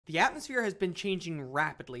The atmosphere has been changing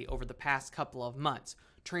rapidly over the past couple of months,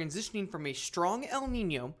 transitioning from a strong El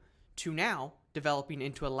Nino to now developing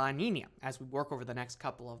into a La Niña as we work over the next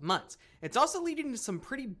couple of months. It's also leading to some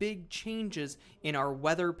pretty big changes in our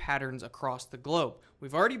weather patterns across the globe.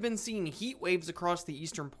 We've already been seeing heat waves across the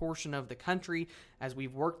eastern portion of the country as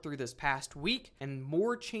we've worked through this past week, and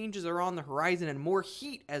more changes are on the horizon and more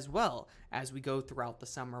heat as well as we go throughout the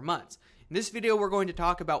summer months. In this video, we're going to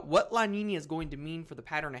talk about what La Niña is going to mean for the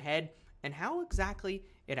pattern ahead and how exactly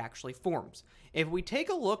it actually forms. If we take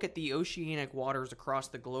a look at the oceanic waters across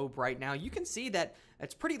the globe right now, you can see that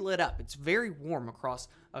it's pretty lit up. It's very warm across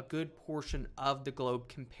a good portion of the globe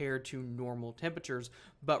compared to normal temperatures.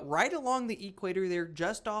 But right along the equator there,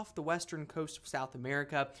 just off the western coast of South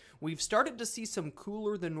America, we've started to see some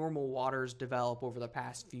cooler than normal waters develop over the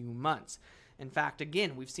past few months. In fact,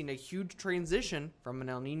 again, we've seen a huge transition from an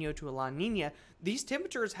El Nino to a La Niña. These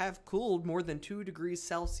temperatures have cooled more than 2 degrees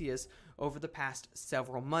Celsius over the past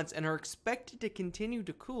several months and are expected to continue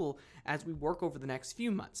to cool as we work over the next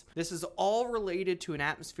few months. This is all related to an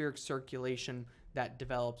atmospheric circulation that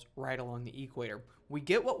develops right along the equator. We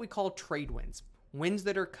get what we call trade winds, winds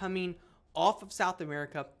that are coming off of South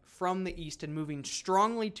America from the east and moving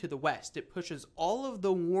strongly to the west. It pushes all of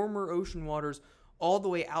the warmer ocean waters all the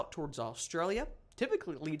way out towards Australia.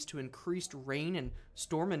 Typically leads to increased rain and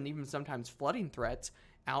storm and even sometimes flooding threats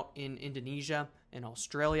out in Indonesia and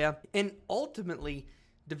Australia, and ultimately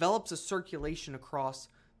develops a circulation across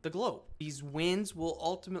the globe. These winds will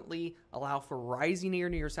ultimately allow for rising air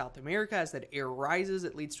near South America. As that air rises,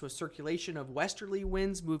 it leads to a circulation of westerly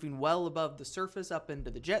winds moving well above the surface up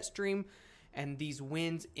into the jet stream, and these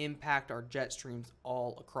winds impact our jet streams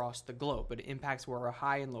all across the globe. It impacts where our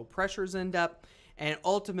high and low pressures end up, and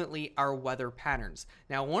ultimately our weather patterns.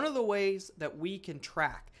 Now, one of the ways that we can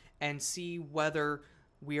track and see whether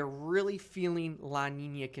we are really feeling La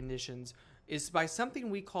Niña conditions is by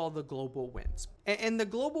something we call the global winds. And the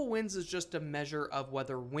global winds is just a measure of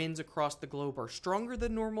whether winds across the globe are stronger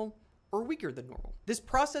than normal or weaker than normal. This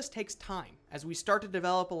process takes time. As we start to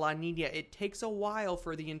develop a La Niña, it takes a while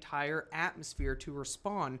for the entire atmosphere to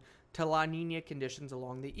respond to La Niña conditions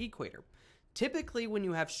along the equator. Typically, when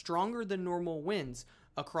you have stronger than normal winds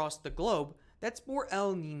across the globe, that's more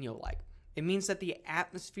El Nino-like. It means that the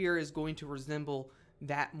atmosphere is going to resemble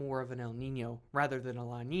that more of an El Nino rather than a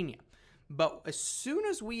La Niña. But as soon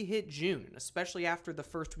as we hit June, especially after the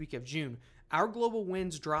first week of June, our global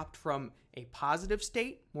winds dropped from a positive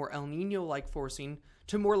state, more El Nino-like forcing,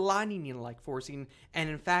 to more La Niña-like forcing, and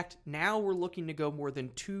in fact, now we're looking to go more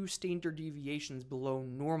than 2 standard deviations below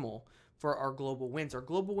normal for our global winds. Our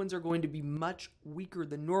global winds are going to be much weaker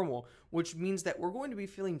than normal, which means that we're going to be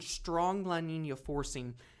feeling strong La Niña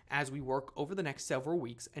forcing as we work over the next several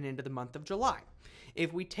weeks and into the month of July.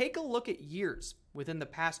 If we take a look at years within the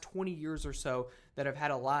past 20 years or so that have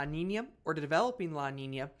had a La Niña or developing La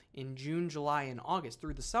Niña in June, July, and August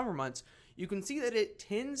through the summer months, you can see that it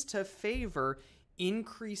tends to favor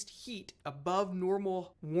increased heat above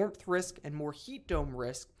normal warmth risk and more heat dome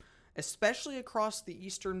risk, especially across the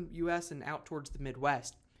eastern U.S. and out towards the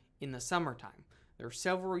Midwest in the summertime. There are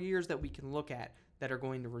several years that we can look at that are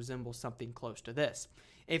going to resemble something close to this.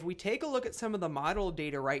 If we take a look at some of the model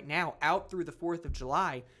data right now out through the 4th of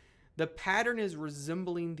July, the pattern is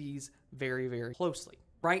resembling these very, very closely.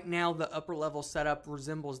 Right now, the upper level setup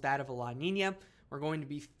resembles that of a La Niña. We're going to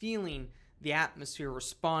be feeling the atmosphere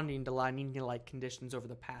responding to La Niña-like conditions over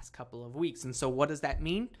the past couple of weeks. And so what does that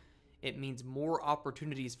mean? It means more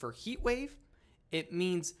opportunities for heat wave. It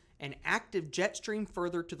means an active jet stream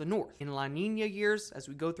further to the north. In La Niña years, as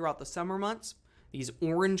we go throughout the summer months, these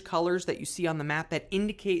orange colors that you see on the map that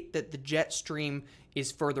indicate that the jet stream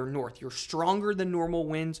is further north. Your stronger than normal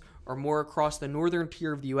winds are more across the northern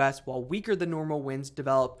tier of the U.S., while weaker than normal winds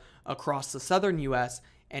develop across the southern U.S.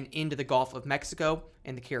 and into the Gulf of Mexico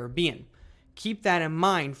and the Caribbean. Keep that in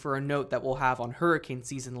mind for a note that we'll have on hurricane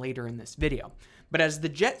season later in this video. But as the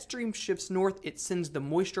jet stream shifts north, it sends the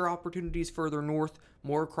moisture opportunities further north,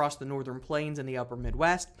 more across the northern plains and the upper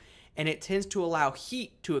Midwest, and it tends to allow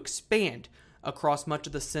heat to expand across much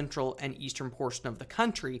of the central and eastern portion of the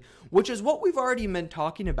country, which is what we've already been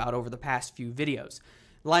talking about over the past few videos.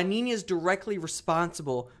 La Niña is directly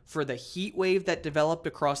responsible for the heat wave that developed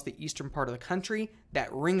across the eastern part of the country,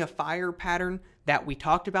 that ring of fire pattern that we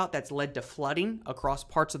talked about that's led to flooding across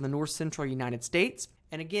parts of the north central United States,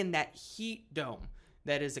 and again, that heat dome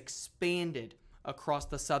that is expanded across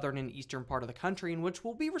the southern and eastern part of the country, and which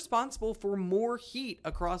will be responsible for more heat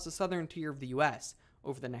across the southern tier of the U.S.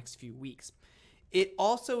 over the next few weeks. It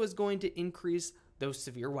also is going to increase those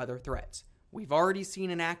severe weather threats. We've already seen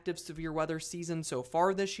an active severe weather season so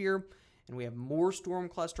far this year, and we have more storm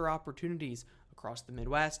cluster opportunities across the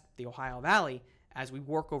Midwest, the Ohio Valley, as we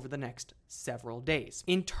work over the next several days.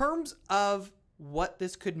 In terms of what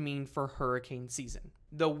this could mean for hurricane season,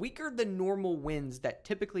 the weaker than normal winds that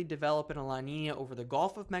typically develop in a La Nina over the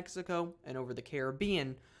Gulf of Mexico and over the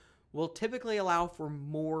Caribbean will typically allow for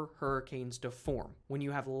more hurricanes to form. When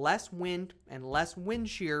you have less wind and less wind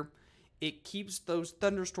shear, it keeps those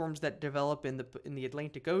thunderstorms that develop in the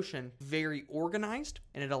Atlantic Ocean very organized,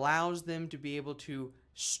 and it allows them to be able to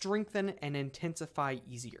strengthen and intensify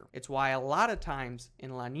easier. It's why a lot of times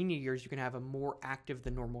in La Nina years you can have a more active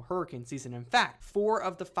than normal hurricane season. In fact, 4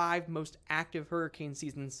 of the 5 most active hurricane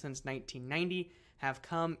seasons since 1990 have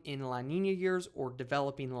come in La Nina years or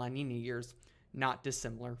developing La Nina years, not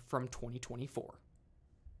dissimilar from 2024.